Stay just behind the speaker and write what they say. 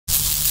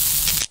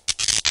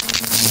The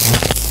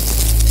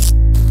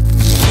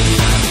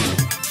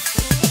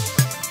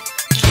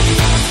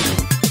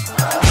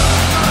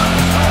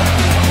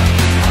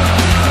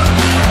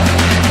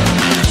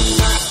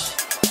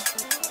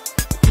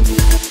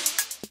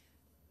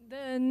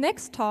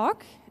next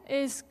talk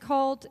is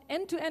called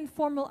End-to-End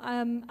Formal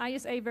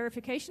ISA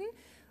Verification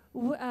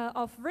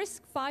of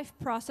RISC-V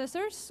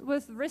processors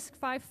with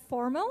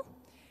riscv-formal.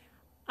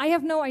 I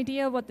have no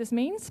idea what this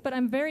means, but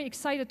I'm very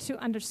excited to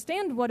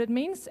understand what it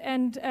means.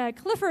 And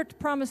Clifford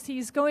promised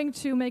he's going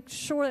to make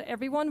sure that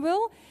everyone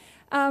will.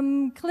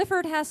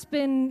 Clifford has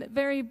been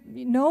very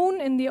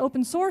known in the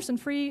open source and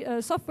free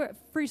software,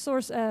 free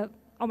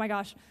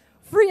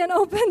and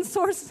open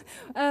source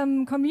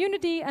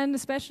community, and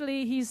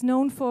especially he's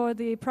known for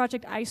the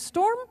project Ice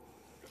Storm.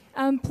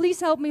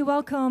 Please help me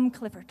welcome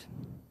Clifford.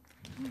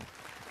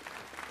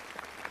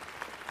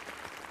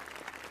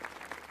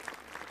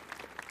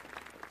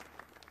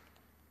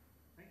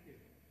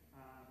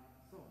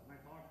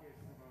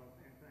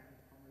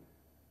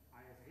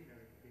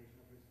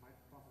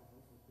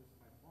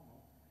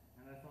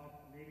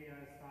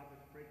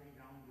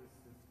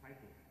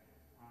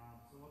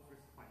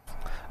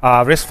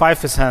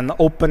 RISC-V is an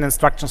open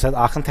instruction set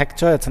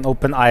architecture. It's an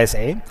open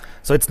ISA.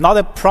 So it's not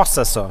a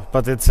processor,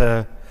 but it's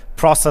a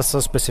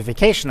processor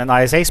specification, an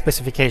ISA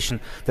specification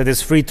that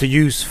is free to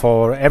use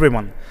for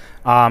everyone.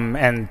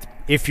 And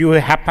if you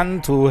happen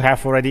to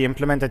have already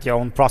implemented your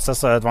own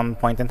processor at one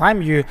point in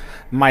time, you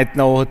might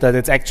know that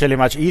it's actually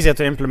much easier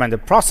to implement a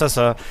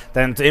processor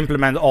than to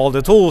implement all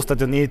the tools that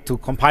you need to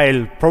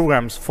compile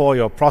programs for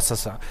your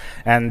processor.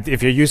 And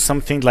if you use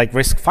something like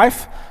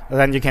RISC-V,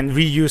 then you can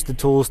reuse the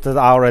tools that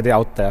are already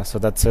out there. So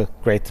that's a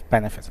great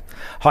benefit.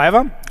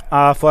 However,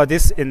 for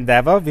this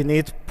endeavor, we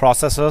need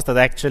processors that are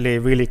actually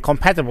really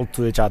compatible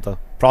to each other,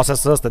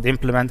 processors that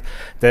implement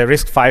the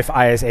RISC-V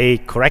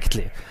ISA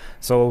correctly.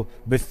 So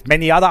with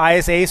many other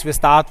ISAs, we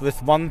start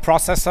with one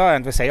processor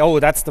and we say, oh,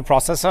 that's the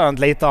processor, and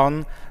later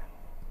on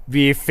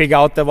we figure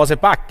out there was a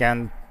bug.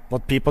 And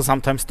what people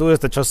sometimes do is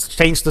they just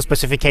change the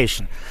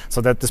specification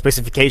so that the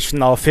specification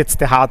now fits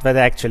the hardware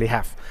they actually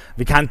have.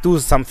 We can't do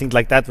something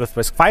like that with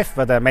RISC-V,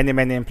 where there are many,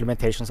 many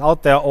implementations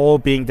out there, all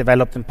being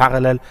developed in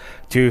parallel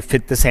to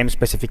fit the same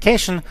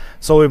specification.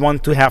 So we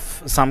want to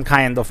have some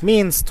kind of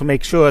means to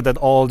make sure that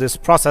all these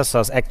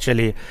processors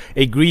actually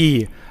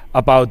agree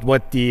about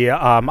what the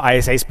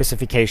ISA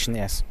specification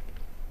is.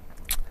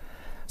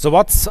 So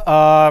what's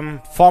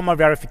formal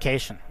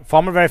verification?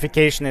 Formal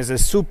verification is a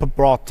super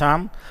broad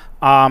term.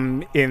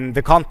 In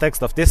the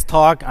context of this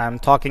talk, I'm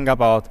talking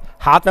about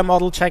hardware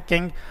model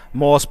checking.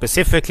 More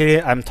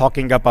specifically, I'm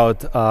talking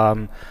about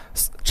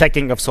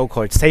checking of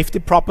so-called safety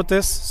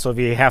properties. So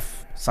we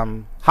have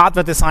some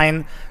hardware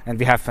design and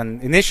we have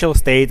an initial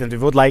state, and we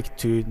would like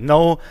to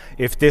know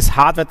if this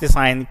hardware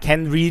design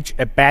can reach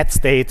a bad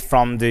state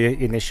from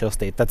the initial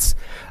state. That's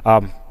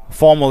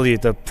formally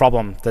the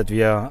problem that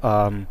we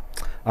are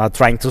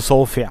trying to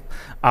solve here.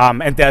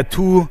 And there are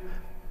two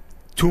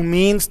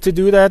means to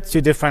do that,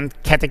 two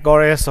different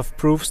categories of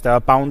proofs. There are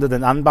bounded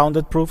and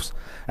unbounded proofs.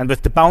 And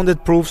with the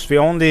bounded proofs, we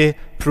only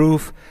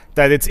prove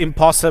that it's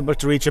impossible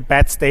to reach a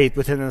bad state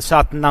within a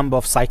certain number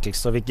of cycles.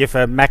 So we give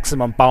a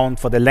maximum bound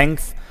for the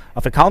length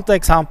of a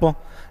counterexample.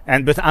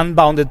 And with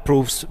unbounded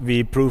proofs,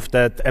 we prove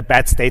that a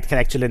bad state can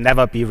actually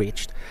never be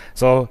reached.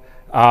 So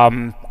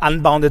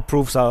unbounded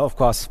proofs are, of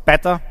course,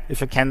 better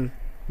if you can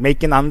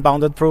make an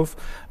unbounded proof.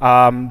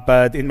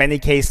 But in many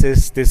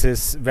cases, this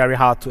is very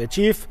hard to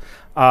achieve.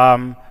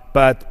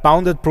 But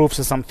bounded proofs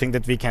is something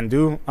that we can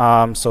do.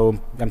 So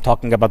I'm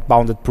talking about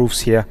bounded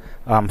proofs here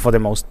for the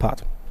most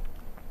part.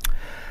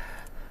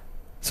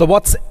 So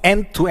what's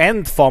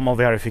end-to-end formal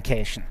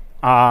verification?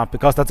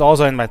 Because that's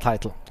also in my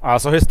title.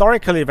 So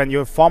historically, when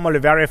you formally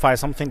verify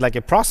something like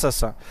a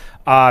processor,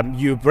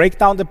 you break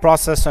down the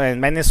processor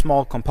in many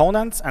small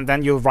components, and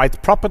then you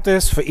write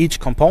properties for each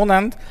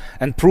component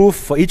and prove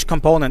for each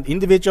component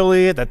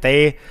individually that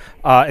they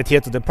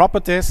adhere to the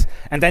properties.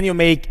 And then you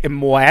make a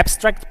more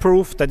abstract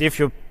proof that if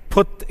you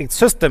put a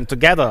system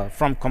together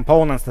from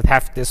components that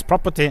have this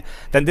property,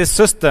 then this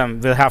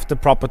system will have the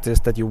properties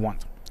that you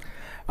want.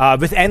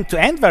 With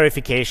end-to-end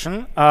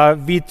verification,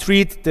 we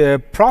treat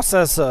the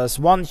processor as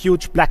one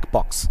huge black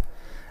box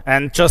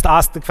and just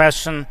ask the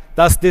question,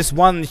 does this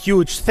one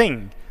huge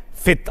thing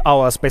fit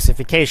our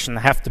specification,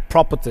 have the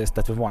properties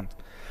that we want?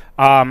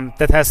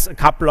 That has a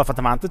couple of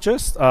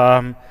advantages.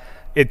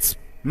 It's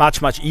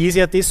much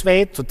easier this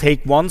way to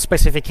take one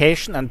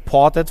specification and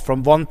port it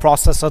from one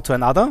processor to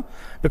another,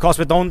 because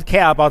we don't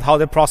care about how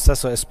the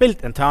processor is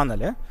built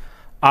internally.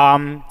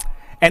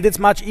 And it's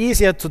much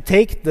easier to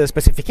take the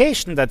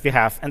specification that we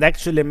have and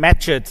actually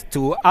match it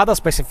to other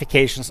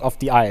specifications of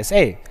the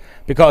ISA,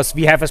 because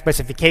we have a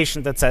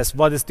specification that says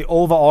what is the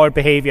overall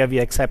behavior we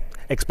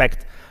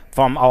expect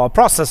from our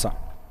processor.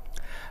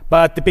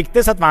 But the big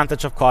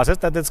disadvantage, of course, is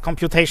that it's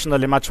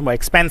computationally much more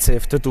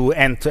expensive to do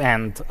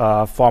end-to-end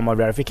formal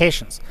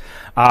verifications.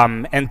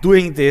 And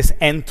doing this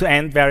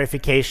end-to-end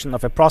verification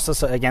of a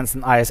processor against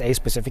an ISA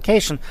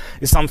specification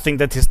is something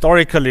that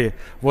historically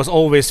was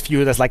always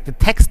viewed as like the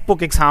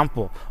textbook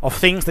example of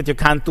things that you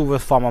can't do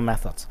with formal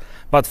methods.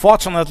 But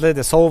fortunately,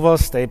 the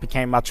solvers, they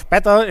became much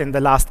better in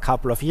the last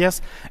couple of years.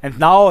 And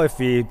now, if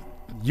we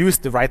use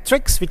the right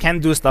tricks, we can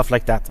do stuff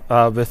like that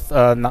with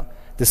the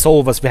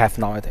solvers we have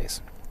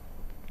nowadays.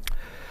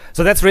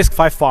 So that's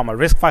RISC-V-formal.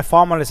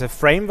 RISC-V-formal is a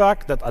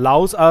framework that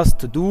allows us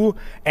to do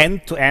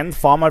end-to-end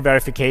formal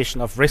verification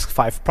of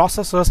RISC-V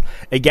processors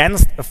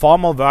against a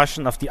formal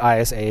version of the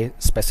ISA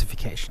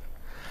specification.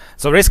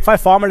 So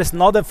RISC-V-formal is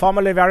not a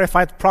formally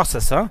verified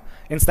processor.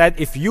 Instead,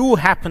 if you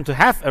happen to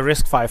have a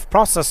RISC-V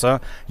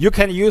processor, you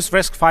can use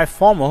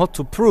RISC-V-formal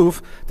to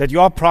prove that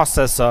your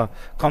processor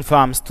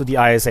conforms to the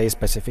ISA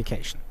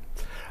specification.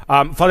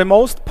 For the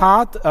most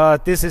part,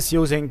 this is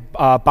using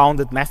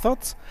bounded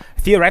methods.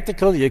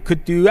 Theoretically, you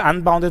could do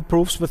unbounded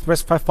proofs with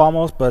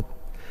RISC-V-formals, but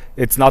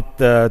it's not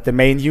the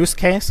main use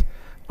case.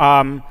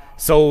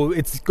 So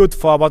it's good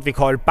for what we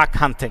call bug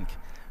hunting,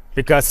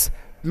 because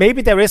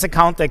maybe there is a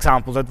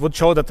counterexample that would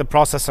show that the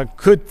processor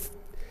could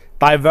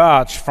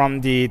diverge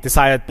from the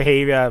desired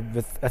behavior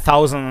with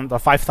 1,000 or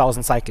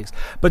 5,000 cycles.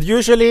 But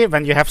usually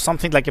when you have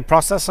something like a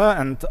processor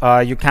and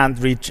you can't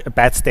reach a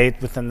bad state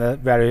within a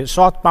very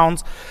short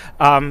bounds,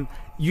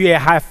 you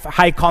have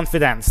high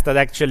confidence that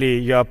actually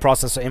your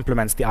processor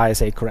implements the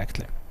ISA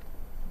correctly.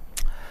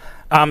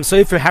 So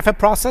if you have a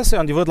processor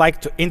and you would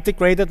like to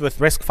integrate it with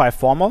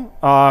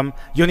RISC-V-formal,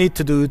 you need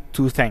to do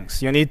two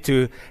things. You need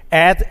to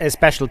add a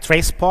special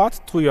trace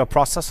port to your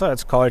processor.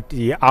 It's called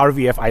the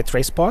RVFI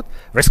trace port,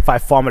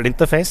 RISC-V-formal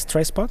interface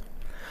trace port.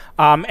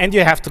 And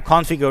you have to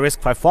configure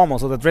RISC-V-formal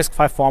so that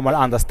RISC-V-formal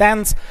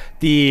understands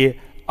the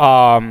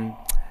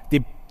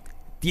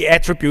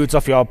attributes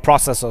of your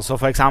processor. So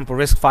for example,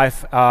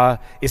 RISC-V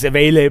is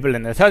available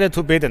in a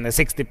 32-bit and a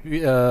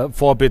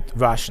 64-bit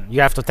version. You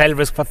have to tell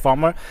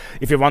RISC-V-formal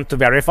if you want to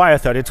verify a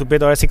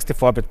 32-bit or a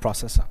 64-bit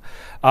processor.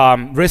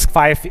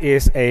 RISC-V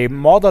is a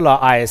modular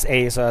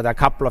ISA, so there are a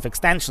couple of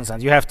extensions,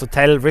 and you have to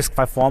tell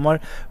RISC-V-formal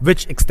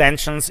which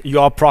extensions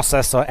your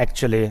processor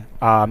actually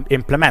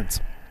implements.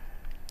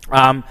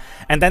 And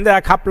then there are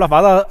a couple of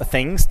other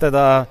things that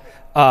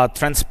are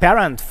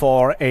transparent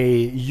for a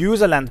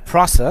user-land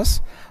process.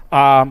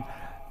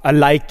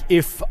 Like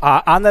if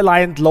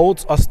unaligned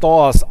loads or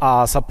stores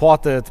are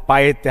supported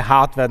by the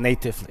hardware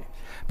natively.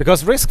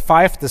 Because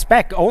RISC-V, the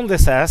spec, only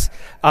says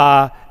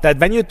that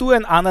when you do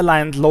an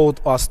unaligned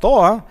load or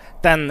store,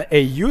 then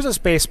a user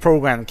space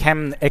program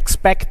can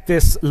expect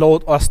this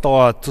load or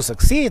store to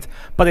succeed,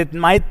 but it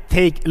might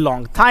take a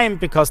long time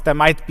because there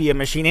might be a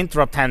machine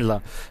interrupt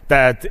handler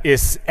that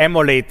is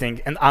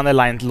emulating an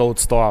unaligned load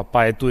store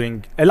by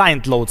doing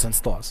aligned loads and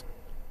stores.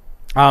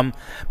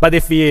 But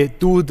if we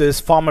do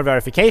this formal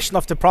verification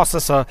of the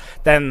processor,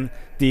 then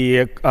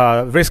the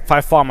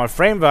RISC-V-formal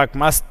framework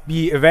must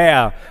be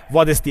aware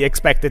what is the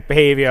expected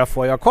behavior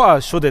for your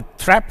core. Should it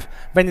trap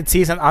when it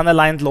sees an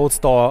unaligned load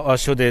store, or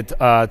should it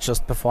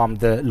just perform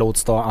the load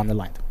store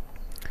unaligned?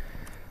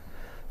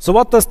 So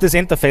what does this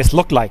interface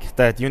look like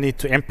that you need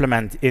to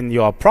implement in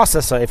your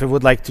processor if you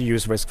would like to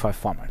use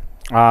RISC-V-formal?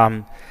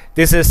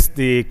 This is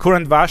the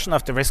current version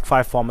of the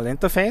RISC-V-formal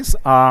interface.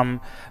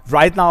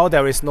 Right now,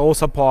 there is no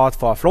support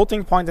for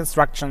floating point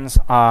instructions,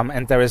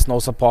 and there is no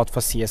support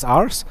for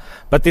CSRs.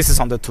 But this is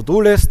on the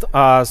to-do list,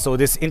 so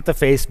this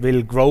interface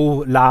will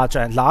grow larger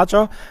and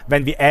larger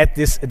when we add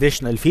these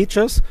additional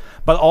features.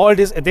 But all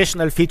these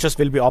additional features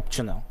will be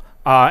optional.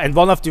 And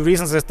one of the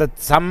reasons is that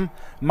some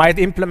might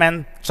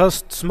implement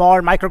just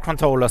small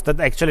microcontrollers that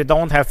actually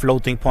don't have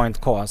floating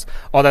point cores,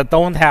 or that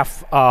don't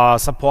have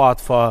support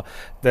for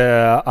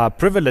the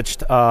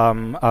privileged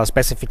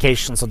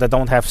specifications, so they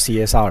don't have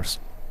CSRs.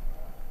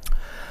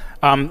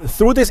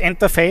 Through this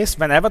interface,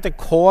 whenever the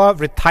core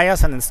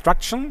retires an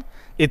instruction,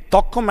 it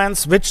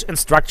documents which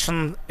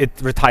instruction it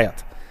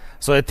retired.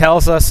 So it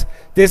tells us,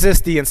 this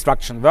is the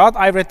instruction word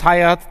I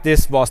retired,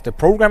 this was the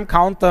program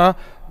counter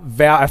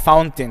where I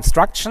found the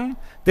instruction,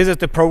 this is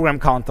the program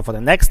counter for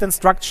the next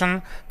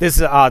instruction,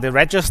 these are the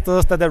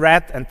registers that I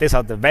read, and these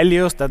are the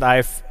values that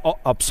I've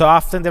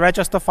observed in the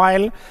register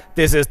file,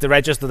 this is the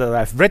register that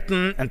I've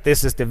written, and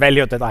this is the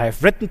value that I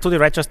have written to the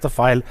register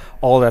file,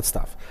 all that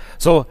stuff.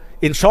 So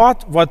in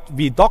short, what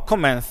we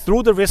document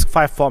through the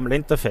RISC-V-formal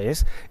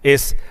interface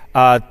is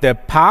the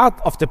part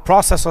of the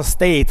processor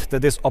state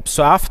that is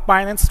observed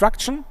by an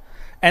instruction,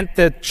 and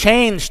the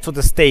change to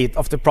the state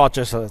of the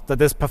processor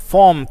that is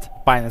performed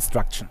by an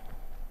instruction,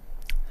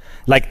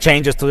 like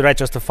changes to the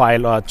register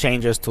file or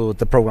changes to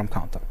the program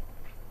counter.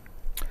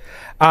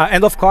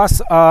 And of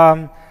course,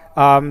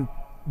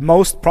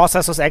 most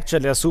processors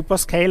actually are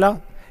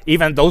superscalar.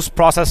 Even those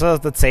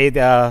processors that say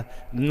they're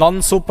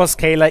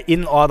non-superscalar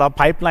in-order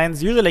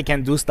pipelines usually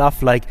can do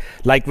stuff like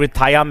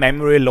retire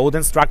memory load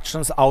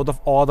instructions out of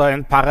order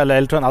in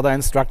parallel to another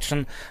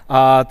instruction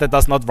that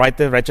does not write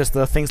the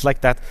register, things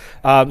like that.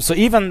 So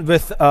even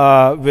with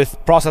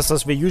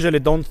processors we usually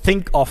don't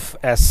think of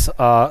as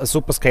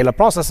superscalar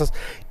processors,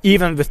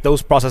 even with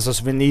those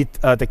processors we need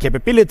the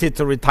capability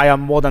to retire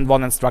more than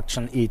one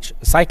instruction each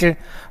cycle.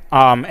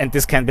 And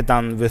this can be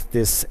done with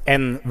this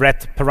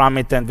nret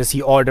parameter, and we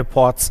see all the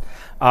ports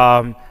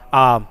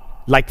are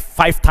like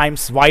 5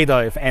 times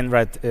wider if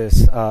nret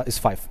is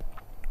 5.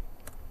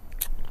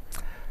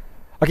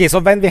 Okay, so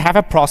when we have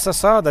a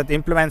processor that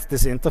implements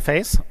this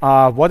interface,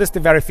 what is the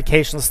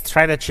verification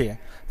strategy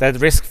that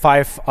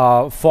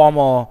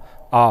RISC-V-formal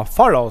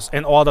follows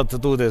in order to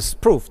do this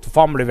proof, to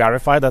formally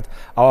verify that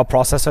our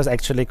processor is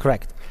actually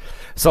correct?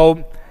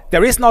 So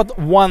there is not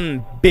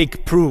one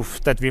big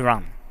proof that we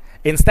run.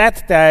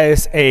 Instead, there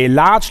is a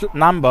large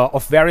number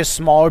of very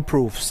small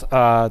proofs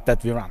that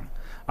we run.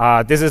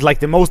 This is like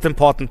the most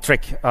important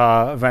trick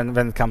when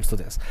it comes to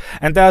this.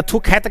 And there are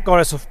 2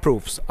 categories of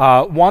proofs.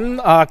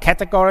 One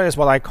category is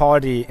what I call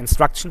the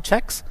instruction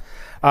checks.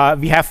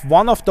 We have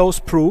one of those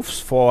proofs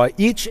for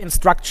each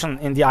instruction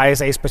in the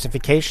ISA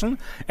specification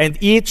and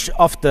each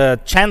of the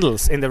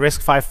channels in the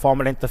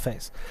RISC-V-formal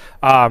interface.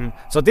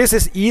 So this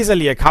is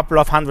easily a couple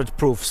of 100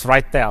 proofs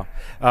right there,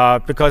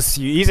 because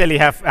you easily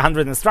have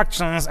 100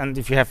 instructions, and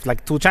if you have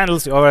like 2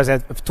 channels, you always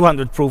have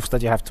 200 proofs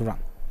that you have to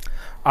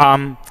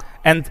run.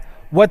 And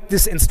what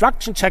these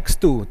instruction checks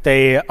do,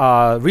 they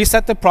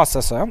reset the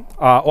processor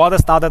or the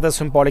start at a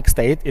symbolic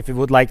state if you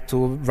would like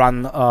to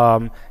run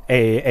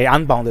a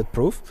unbounded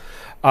proof.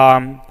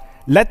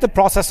 Let the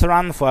processor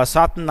run for a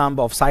certain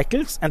number of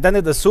cycles, and then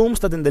it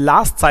assumes that in the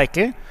last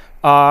cycle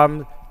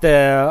the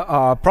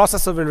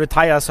processor will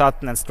retire a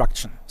certain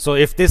instruction. So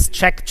if this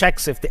check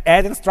checks if the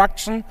add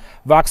instruction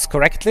works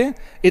correctly,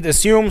 it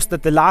assumes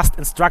that the last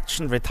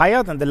instruction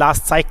retired and the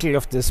last cycle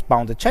of this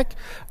bounded check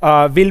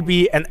will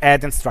be an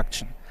add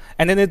instruction.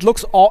 And then it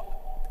looks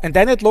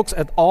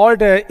at all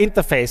the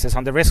interfaces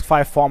on the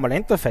RISC-V-formal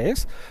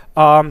interface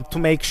to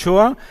make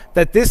sure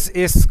that this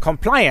is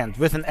compliant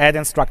with an add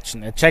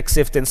instruction. It checks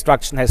if the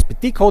instruction has been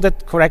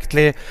decoded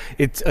correctly.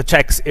 It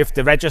checks if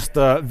the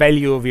register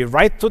value we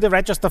write to the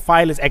register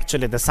file is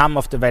actually the sum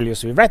of the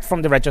values we read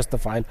from the register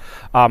file,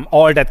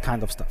 all that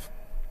kind of stuff.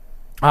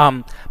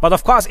 But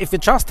of course, if you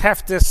just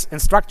have this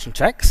instruction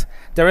checks,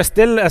 there is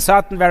still a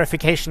certain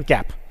verification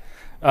gap.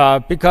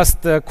 Because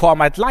the core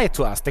might lie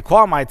to us. The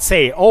core might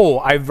say, oh,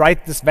 I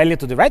write this value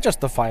to the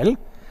register file,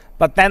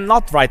 but then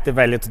not write the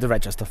value to the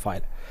register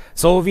file.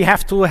 So we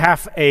have to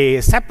have a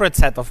separate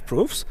set of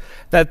proofs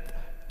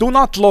that do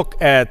not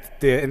look at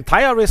the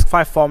entire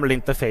RISC-V-formal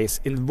interface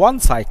in one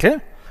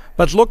cycle,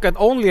 but look at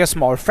only a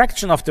small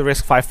fraction of the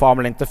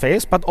RISC-V-formal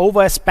interface, but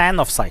over a span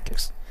of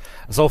cycles.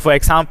 So for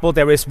example,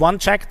 there is one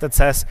check that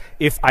says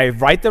if I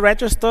write the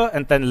register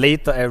and then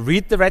later I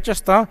read the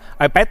register,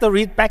 I better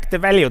read back the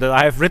value that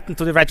I have written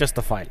to the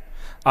register file.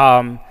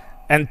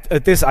 And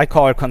this I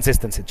call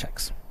consistency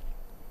checks.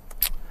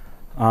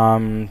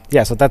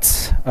 Yeah, so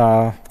that's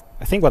I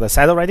think what I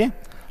said already.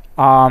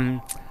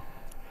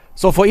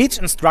 So for each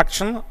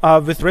instruction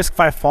with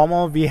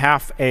RISC-V-formal, we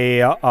have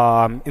a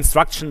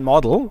instruction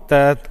model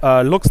that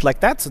looks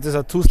like that. So these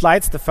are 2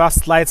 slides. The first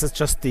slide is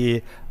just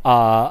the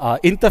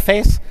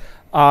interface,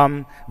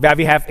 where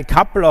we have a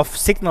couple of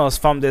signals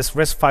from this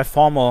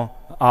RISC-V-formal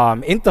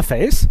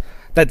interface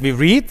that we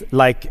read,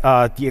 like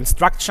the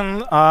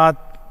instruction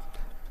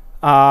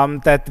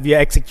that we are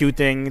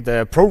executing,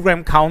 the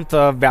program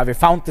counter where we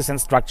found this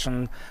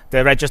instruction,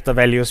 the register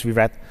values we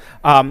read.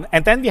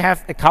 And then we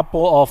have a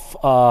couple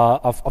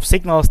of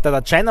signals that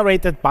are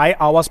generated by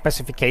our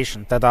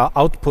specification, that are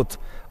output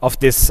of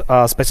this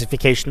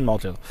specification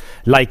module,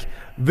 like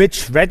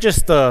which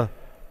registers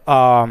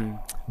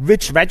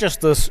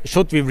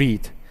should we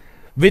read,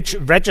 which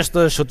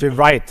registers should we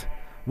write,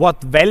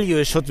 what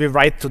value should we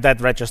write to that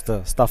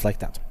register, stuff like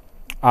that.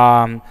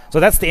 So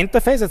that's the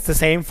interface. It's the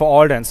same for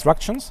all the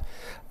instructions.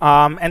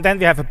 And then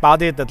we have a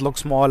body that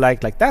looks more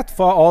like that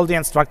for all the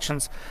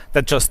instructions,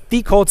 that just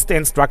decodes the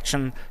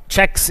instruction,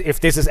 checks if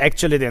this is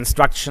actually the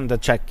instruction the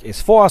check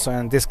is for. So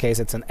in this case,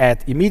 it's an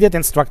add immediate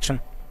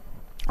instruction.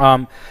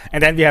 And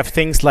then we have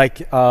things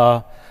like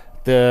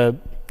the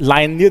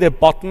line near the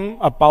bottom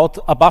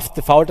above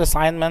default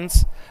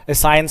assignments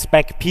assigns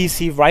back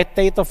PC write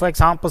data, for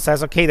example,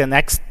 says, okay, the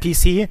next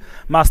PC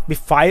must be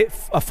 4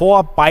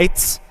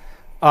 bytes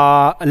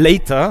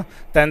later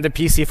than the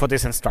PC for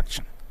this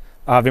instruction.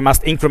 We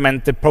must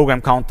increment the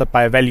program counter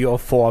by a value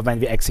of 4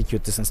 when we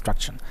execute this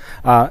instruction.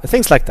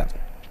 Things like that.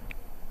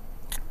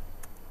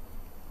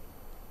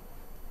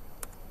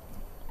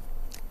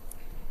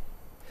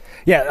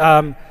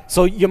 Yeah,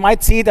 so you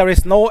might see there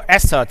is no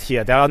assert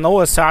here. There are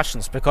no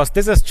assertions, because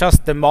this is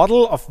just the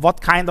model of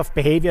what kind of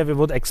behavior we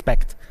would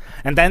expect.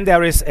 And then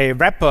there is a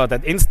wrapper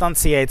that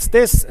instantiates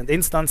this and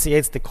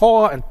instantiates the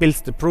core and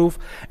builds the proof,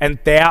 and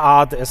there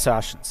are the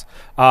assertions.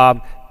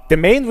 The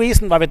main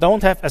reason why we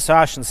don't have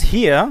assertions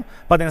here,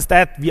 but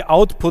instead we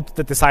output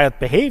the desired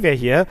behavior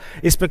here,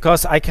 is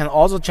because I can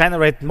also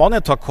generate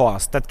monitor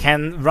cores that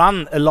can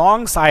run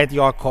alongside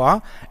your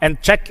core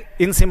and check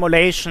in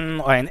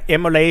simulation or in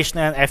emulation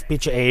and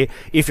FPGA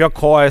if your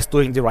core is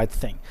doing the right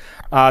thing.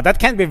 That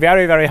can be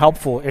very, very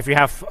helpful if you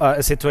have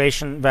a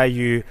situation where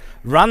you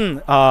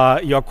run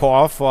your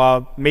core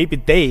for maybe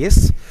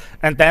days,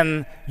 and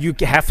then you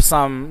have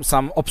some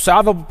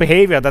observable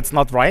behavior that's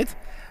not right.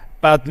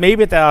 But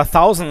maybe there are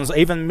thousands or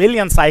even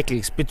million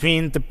cycles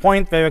between the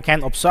point where you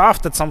can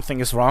observe that something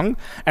is wrong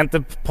and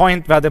the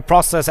point where the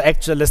process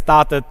actually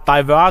started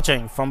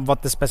diverging from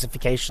what the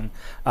specification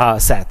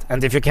said.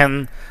 And if you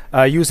can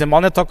use a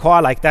monitor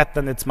core like that,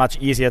 then it's much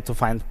easier to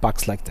find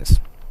bugs like this.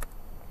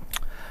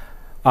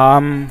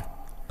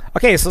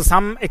 Okay, so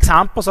some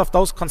examples of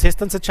those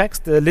consistency checks.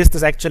 The list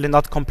is actually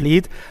not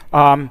complete,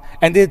 and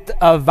it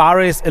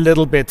varies a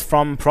little bit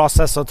from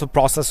processor to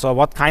processor,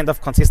 what kind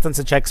of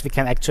consistency checks we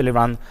can actually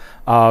run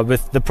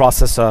with the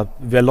processor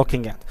we're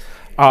looking at.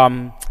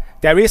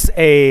 There is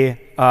a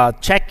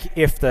check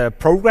if the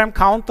program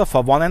counter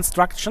for one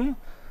instruction.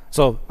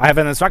 So I have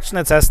an instruction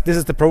that says this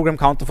is the program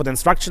counter for the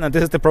instruction and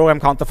this is the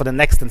program counter for the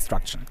next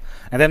instruction.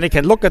 And then we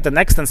can look at the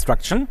next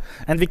instruction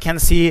and we can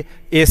see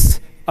is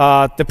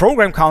the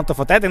program counter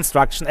for that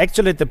instruction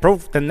actually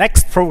the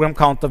next program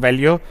counter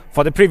value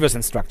for the previous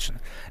instruction.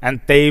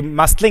 And they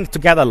must link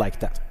together like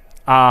that.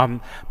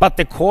 But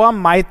the core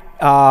might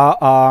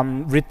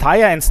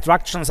retire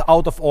instructions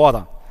out of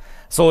order.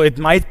 So it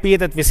might be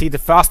that we see the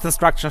first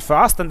instruction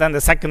first and then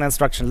the second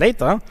instruction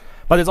later.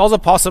 But it's also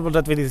possible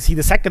that we see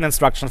the second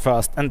instruction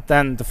first and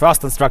then the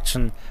first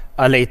instruction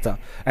later.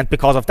 And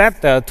because of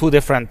that, there are two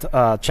different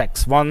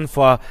checks. One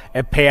for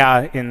a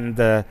pair in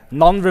the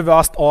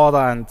non-reversed order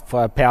and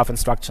for a pair of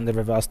instructions in the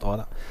reversed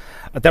order.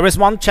 There is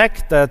one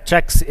check that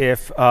checks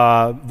if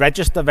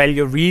register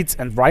value reads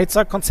and writes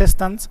are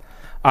consistent.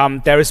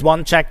 There is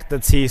one check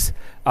that sees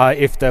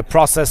if the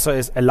processor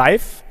is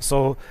alive.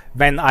 So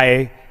when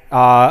I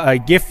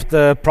give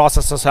the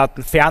processor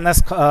certain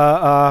fairness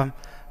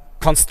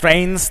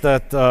constraints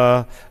that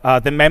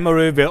the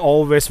memory will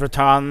always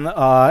return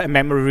a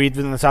memory read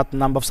within a certain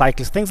number of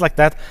cycles, things like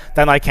that,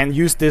 then I can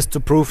use this to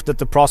prove that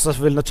the process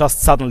will not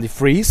just suddenly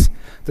freeze.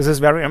 This is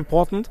very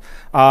important.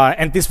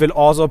 And this will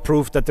also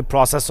prove that the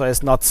processor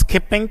is not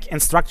skipping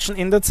instruction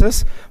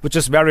indices, which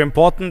is very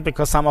important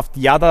because some of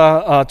the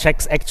other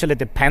checks actually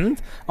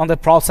depend on the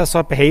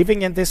processor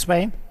behaving in this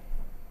way.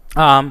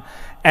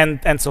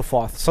 And so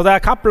forth. So there are a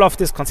couple of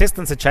these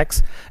consistency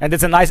checks, and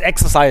it's a nice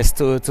exercise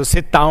to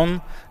sit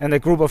down in a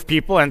group of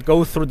people and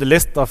go through the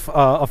list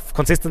of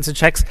consistency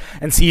checks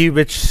and see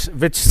which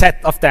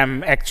set of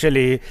them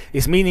actually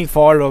is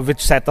meaningful or which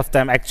set of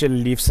them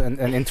actually leaves an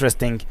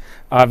interesting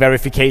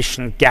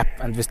verification gap,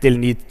 and we still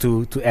need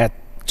to add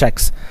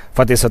checks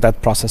for this or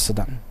that processor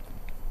then.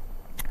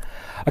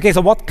 Okay,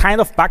 so what kind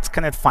of bugs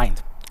can it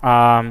find?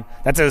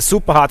 That's a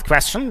super hard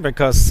question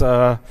because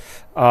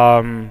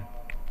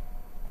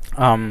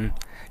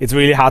it's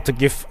really hard to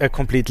give a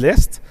complete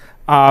list.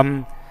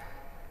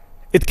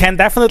 It can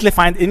definitely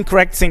find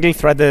incorrect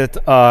single-threaded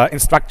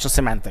instruction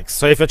semantics.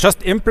 So if you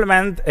just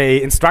implement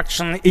a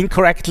instruction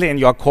incorrectly in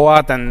your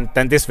core, then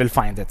this will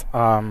find it.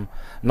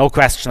 No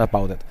question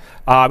about it.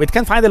 It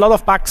can find a lot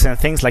of bugs in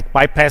things like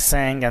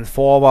bypassing and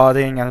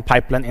forwarding and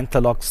pipeline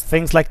interlocks,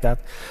 things like that.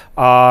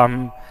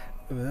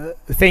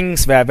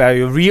 Things where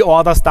you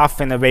reorder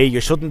stuff in a way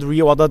you shouldn't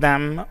reorder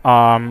them.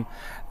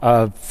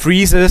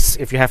 Freezes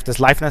if you have this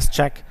liveness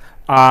check.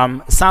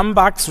 Some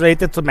bugs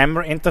related to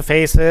memory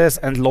interfaces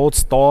and load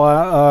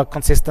store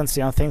consistency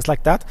and things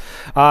like that.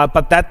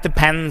 But that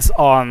depends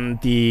on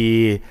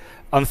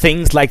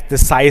things like the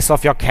size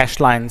of your cache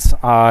lines,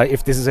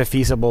 if this is a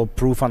feasible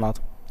proof or not.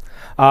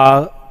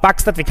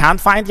 Bugs that we can't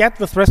find yet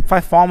with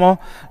RISC-V-formal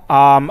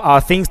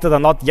are things that are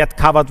not yet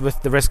covered with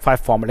the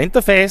RISC-V-formal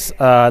interface,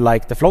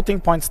 like the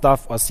floating point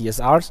stuff or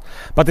CSRs.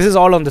 But this is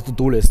all on the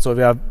to-do list, so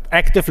we are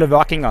actively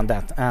working on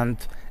that. And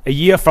a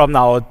year from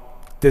now,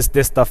 this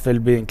stuff will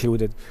be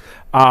included.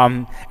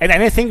 And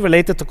anything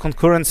related to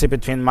concurrency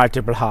between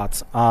multiple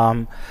hearts.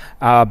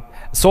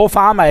 So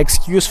far, my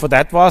excuse for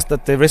that was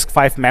that the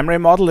RISC-V memory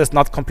model is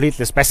not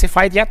completely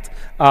specified yet.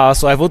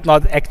 So I would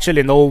not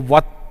actually know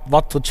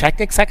what to check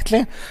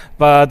exactly.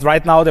 But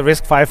right now, the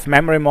RISC-V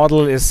memory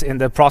model is in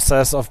the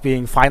process of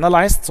being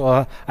finalized.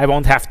 So I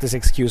won't have this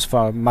excuse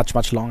for much,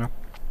 much longer.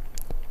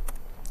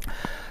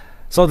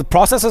 So the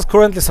processors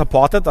currently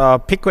supported are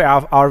Pico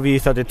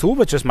RV32,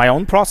 which is my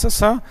own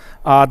processor,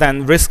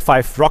 then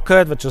RISC-V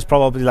Rocket, which is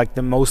probably like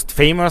the most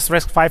famous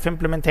RISC-V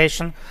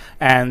implementation,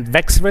 and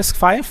Vex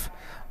RISC-V.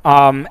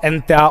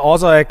 And there are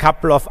also a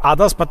couple of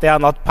others, but they are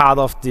not part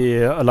of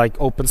the like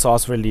open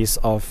source release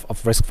of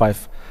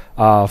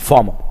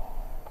RISC-V-formal.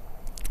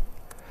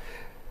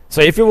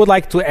 So if you would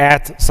like to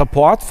add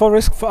support for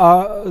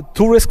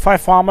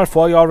RISC-V-formal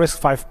for your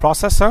RISC-V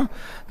processor,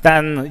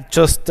 then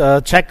just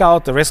check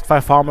out the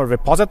RISC-V-formal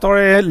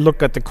repository,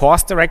 look at the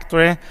course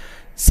directory.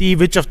 see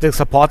which of the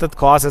supported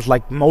cores is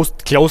like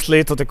most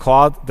closely to the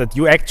core that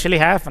you actually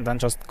have, and then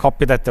just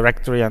copy that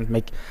directory and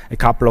make a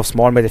couple of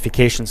small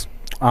modifications.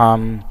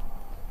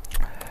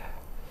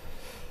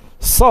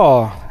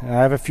 So I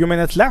have a few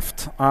minutes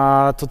left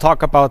to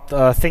talk about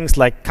things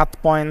like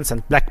cut points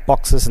and black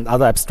boxes and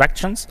other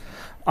abstractions.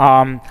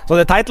 So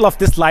the title of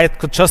this slide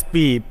could just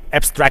be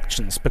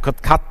abstractions, because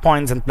cut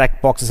points and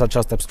black boxes are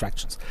just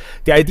abstractions.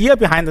 The idea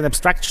behind an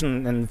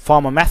abstraction in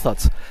formal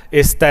methods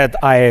is that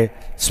I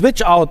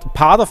switch out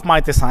part of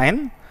my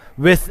design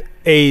with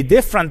a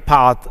different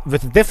part,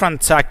 with a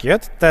different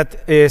circuit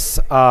that is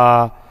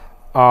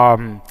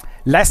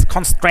less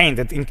constrained.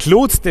 It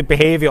includes the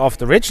behavior of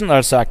the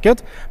original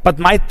circuit, but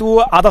might do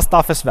other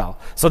stuff as well.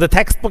 So the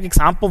textbook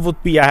example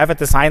would be I have a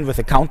design with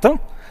a counter,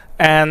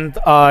 and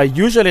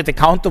usually the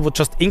counter would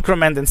just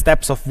increment in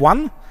steps of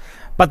 1,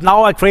 but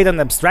now I create an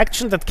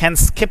abstraction that can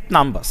skip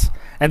numbers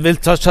and will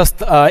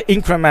just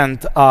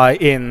increment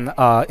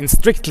in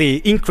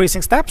strictly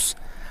increasing steps.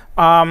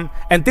 And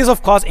this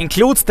of course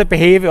includes the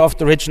behavior of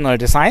the original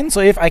design. So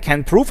if I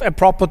can prove a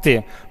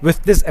property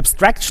with this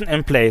abstraction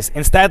in place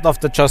instead of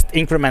the just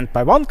increment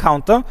by 1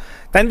 counter,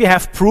 then we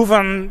have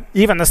proven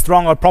even a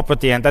stronger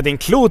property, and that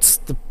includes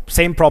the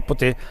same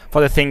property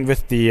for the thing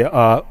with the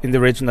in the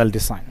original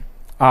design.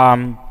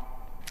 And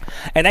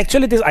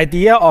actually this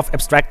idea of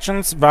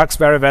abstractions works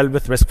very well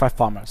with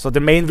RISC-V-formal. So the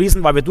main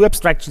reason why we do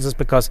abstractions is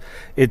because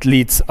it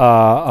leads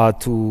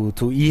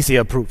to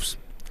easier proofs.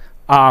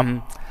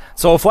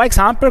 So for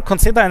example,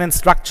 consider an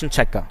instruction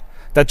checker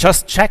that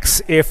just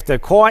checks if the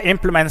core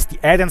implements the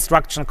add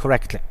instruction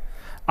correctly.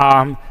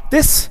 For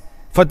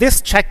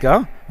this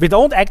checker, we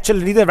don't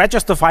actually need a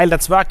register file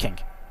that's working.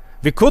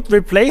 We could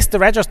replace the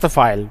register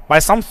file by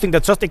something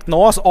that just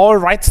ignores all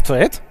writes to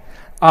it.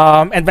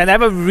 And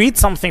whenever we read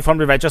something from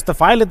the register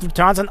file, it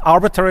returns an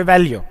arbitrary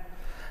value.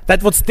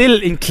 That would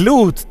still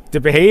include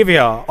the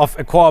behavior of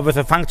a core with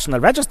a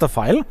functional register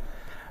file.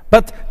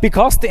 But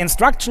because the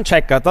instruction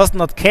checker does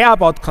not care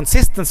about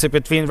consistency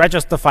between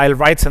register file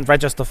writes and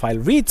register file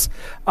reads,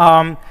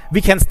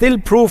 we can still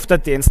prove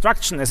that the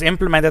instruction is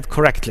implemented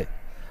correctly.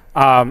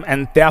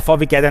 And therefore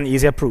we get an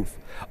easier proof.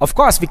 Of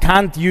course, we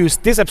can't use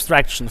this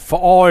abstraction for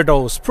all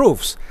those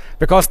proofs,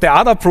 because there are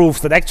other proofs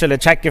that actually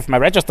check if my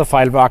register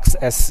file works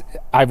as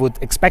I would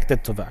expect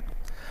it to work.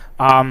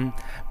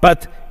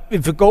 But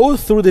if we go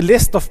through the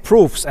list of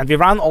proofs and we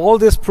run all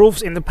these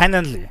proofs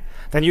independently,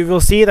 then you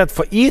will see that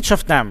for each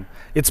of them,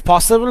 it's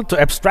possible to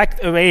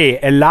abstract away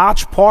a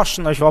large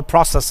portion of your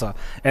processor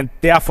and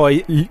therefore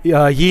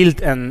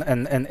yield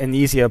an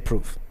easier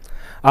proof.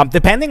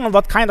 Depending on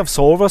what kind of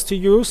solvers you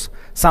use,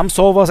 some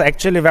solvers are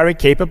actually very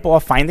capable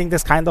of finding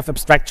this kind of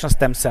abstractions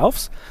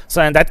themselves.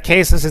 So in that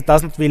case, it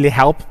doesn't really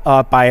help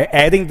by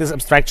adding these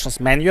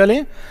abstractions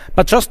manually,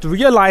 but just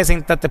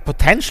realizing that the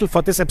potential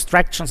for these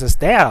abstractions is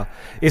there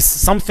is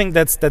something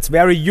that's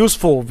very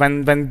useful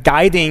when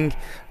guiding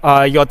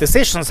your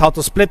decisions how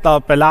to split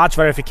up a large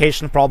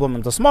verification problem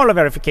into smaller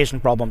verification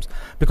problems,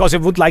 because you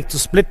would like to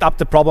split up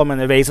the problem in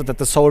a way so that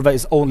the solver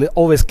is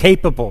always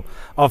capable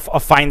of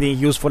finding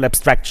useful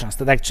abstractions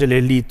that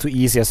actually lead to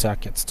easier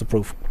circuits to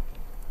prove.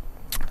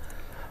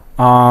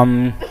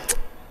 Yeah,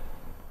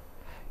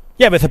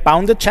 with a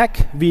bounded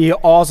check, we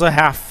also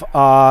have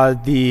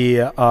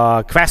the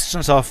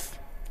questions of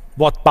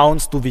what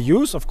bounds do we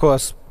use. Of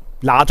course,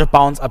 larger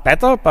bounds are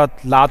better,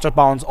 but larger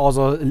bounds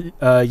also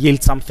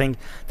yield something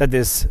that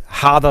is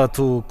harder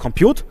to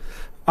compute.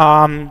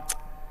 And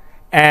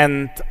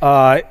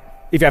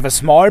if you have a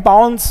small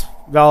bound,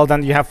 well,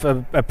 then you have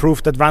a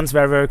proof that runs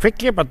very, very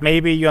quickly, but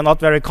maybe you're not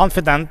very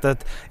confident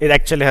that it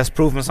actually has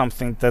proven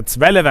something that's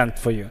relevant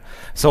for you.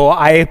 So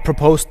I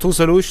propose 2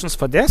 solutions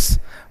for this.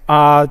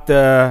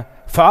 The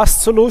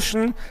first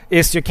solution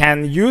is you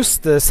can use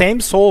the same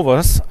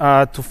solvers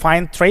to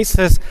find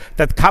traces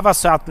that cover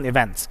certain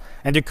events.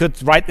 And you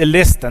could write a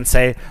list and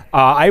say,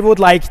 I would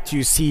like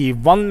to see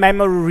 1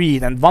 memory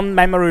read and 1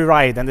 memory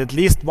write and at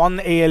least 1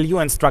 ALU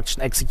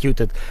instruction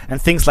executed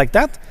and things like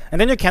that.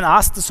 And then you can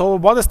ask the solver,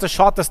 what is the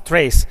shortest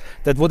trace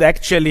that would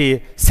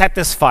actually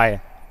satisfy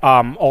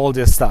all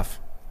this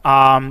stuff?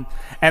 And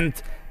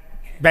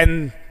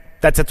when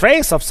that's a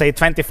trace of, say,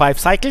 25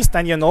 cycles,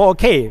 then you know,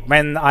 okay,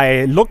 when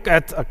I look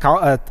at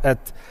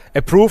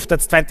a proof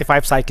that's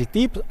 25 cycles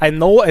deep, I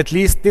know at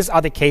least these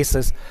are the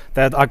cases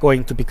that are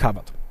going to be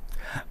covered.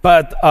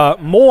 But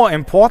more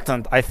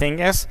important, I think,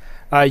 is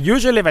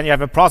usually when you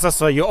have a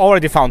processor, you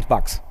already found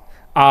bugs.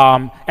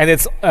 And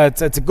it's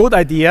a good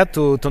idea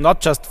to not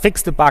just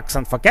fix the bugs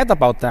and forget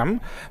about them,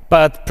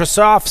 but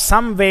preserve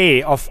some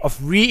way of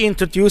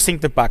reintroducing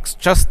the bugs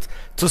just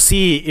to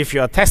see if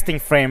your testing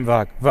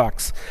framework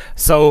works.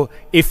 So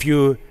if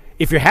you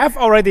have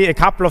already a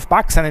couple of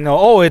bugs and you know,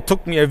 oh, it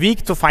took me a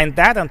week to find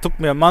that and took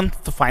me a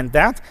month to find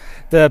that,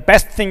 the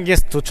best thing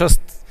is to just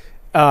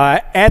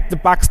add the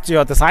bugs to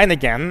your design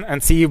again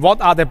and see what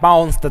are the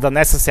bounds that are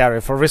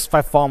necessary for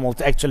RISC-V-formal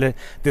to actually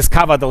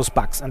discover those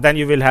bugs. And then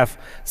you will have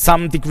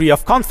some degree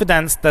of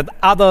confidence that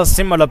other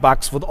similar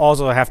bugs would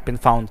also have been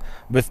found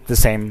with the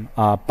same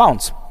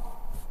bounds.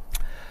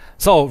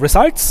 So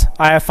results,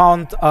 I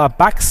found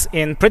bugs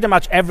in pretty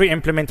much every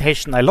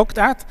implementation I looked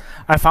at.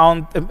 I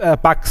found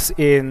bugs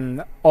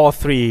in all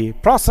 3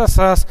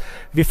 processors.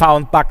 We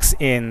found bugs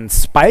in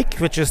Spike,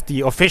 which is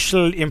the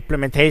official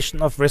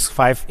implementation of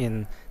RISC-V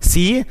in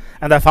C.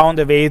 And I found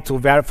a way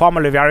to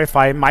formally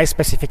verify my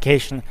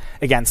specification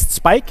against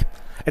Spike.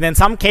 And in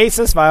some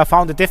cases where I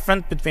found a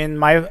difference between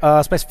my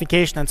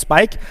specification and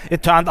Spike,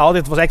 it turned out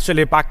it was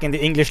actually a bug in the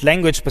English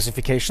language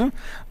specification.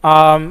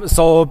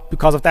 So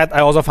because of that, I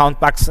also found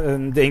bugs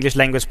in the English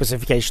language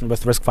specification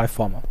with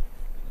RISC-V-formal.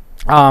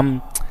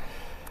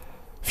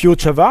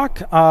 Future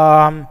work.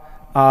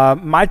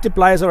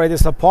 Multiply is already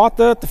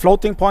supported. The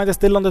floating point is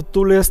still on the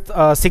to-do list.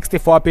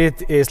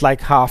 64-bit is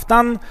like half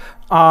done.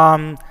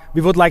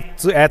 We would like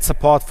to add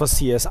support for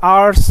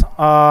CSRs.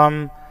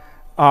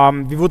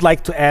 We would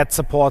like to add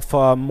support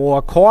for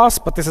more cores,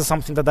 but this is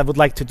something that I would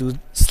like to do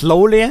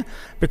slowly,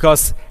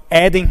 because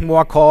adding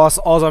more cores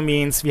also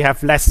means we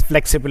have less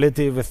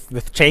flexibility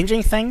with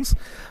changing things,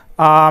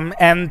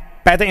 and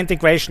better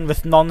integration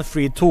with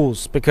non-free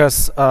tools,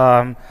 because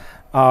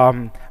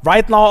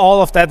right now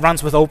all of that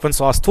runs with open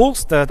source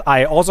tools that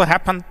I also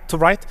happen to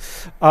write.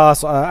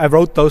 So I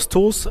wrote those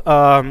tools.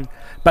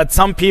 But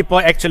some people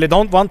actually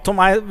don't want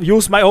to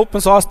use my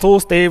open source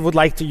tools. They would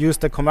like to use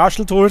the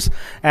commercial tools,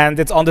 and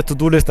it's on the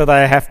to-do list that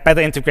I have better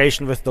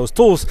integration with those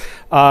tools.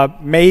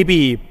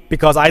 Maybe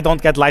because I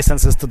don't get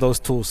licenses to those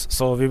tools.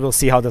 So we will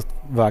see how that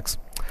works.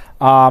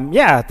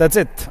 Yeah, that's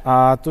it.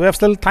 Do we have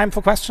still time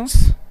for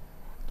questions?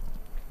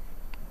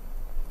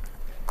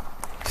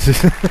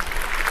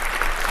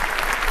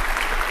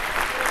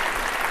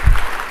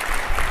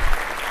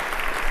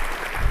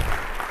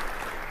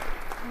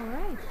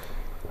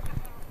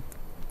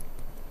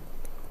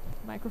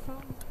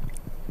 Microphone.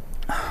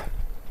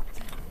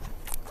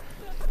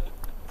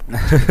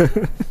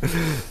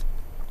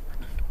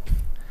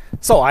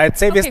 So I'd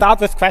say we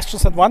start with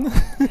questions at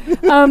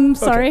 1.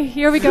 Sorry,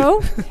 here we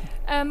go.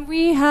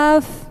 We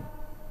have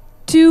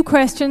 2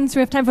 questions. We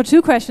have time for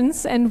 2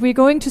 questions, and we're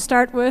going to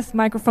start with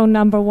microphone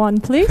number 1,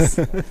 please.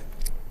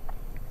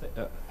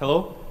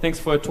 Hello, thanks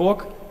for your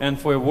talk and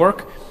for your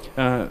work.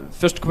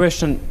 First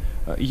question,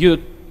 you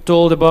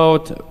told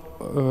about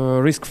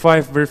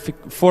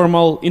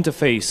RISC-V-formal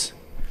interface.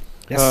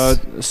 Yes.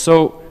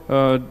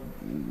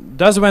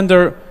 Does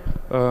vendor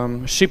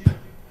ship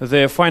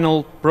the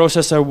final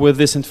processor with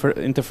this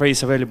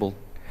interface available?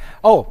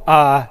 Oh,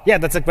 yeah,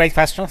 that's a great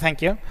question.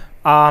 Thank you.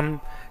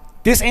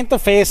 This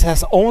interface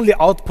has only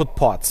output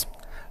ports.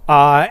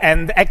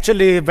 And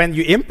actually, when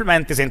you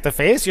implement this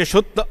interface, you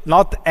should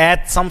not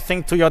add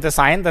something to your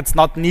design that's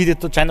not needed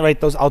to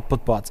generate those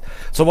output ports.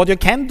 So what you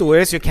can do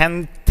is you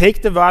can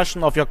take the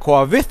version of your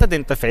core with that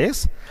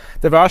interface,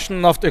 the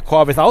version of the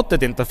core without that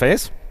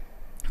interface.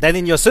 Then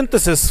in your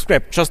synthesis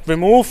script, just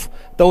remove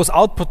those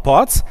output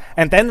ports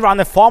and then run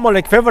a formal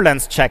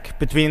equivalence check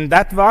between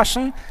that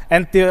version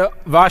and the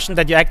version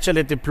that you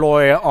actually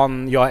deploy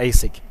on your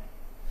ASIC.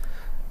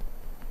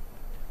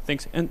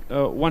 Thanks. And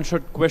one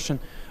short question.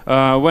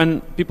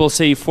 When people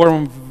say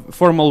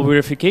formal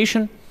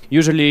verification,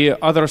 usually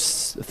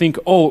others think,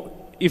 oh,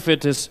 if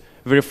it is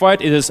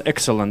verified, it is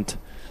excellent.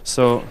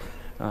 So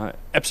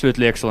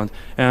absolutely excellent.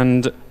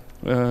 And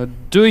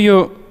do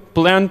you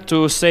plan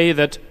to say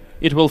that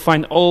it will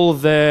find all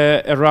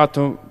the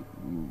errata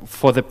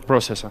for the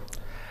processor?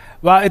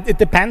 Well, it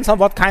depends on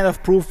what kind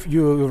of proof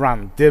you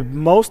run. The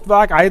most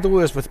work I do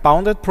is with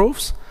bounded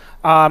proofs.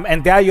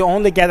 And there you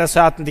only get a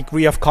certain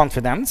degree of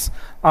confidence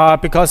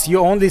because you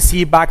only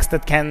see bugs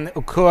that can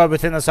occur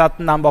within a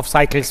certain number of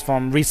cycles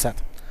from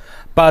reset.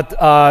 But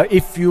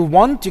if you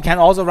want, you can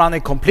also run a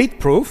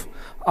complete proof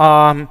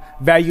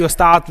where you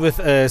start with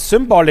a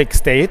symbolic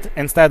state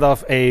instead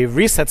of a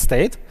reset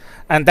state.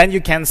 And then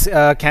you can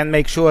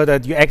make sure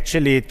that you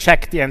actually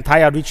check the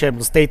entire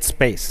reachable state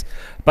space.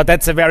 But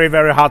that's a very,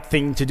 very hard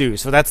thing to do.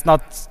 So that's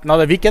not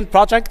a weekend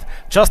project.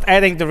 Just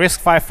adding the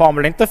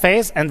RISC-V-formal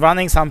interface and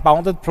running some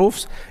bounded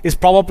proofs is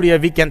probably a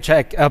weekend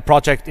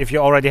project if you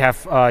already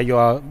have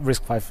your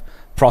RISC-V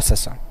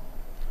processor.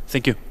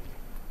 Thank you.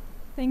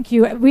 Thank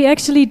you. We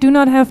actually do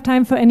not have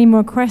time for any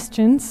more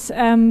questions,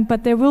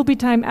 but there will be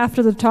time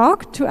after the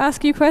talk to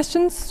ask you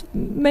questions,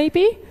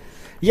 maybe?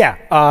 Yeah,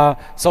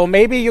 so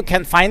maybe you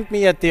can find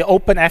me at the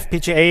Open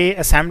FPGA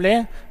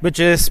assembly, which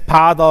is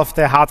part of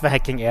the hardware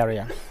hacking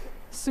area.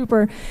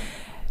 Super.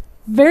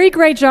 Very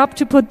great job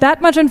to put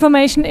that much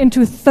information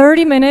into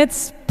 30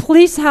 minutes.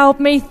 Please help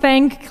me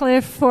thank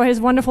Cliff for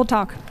his wonderful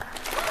talk.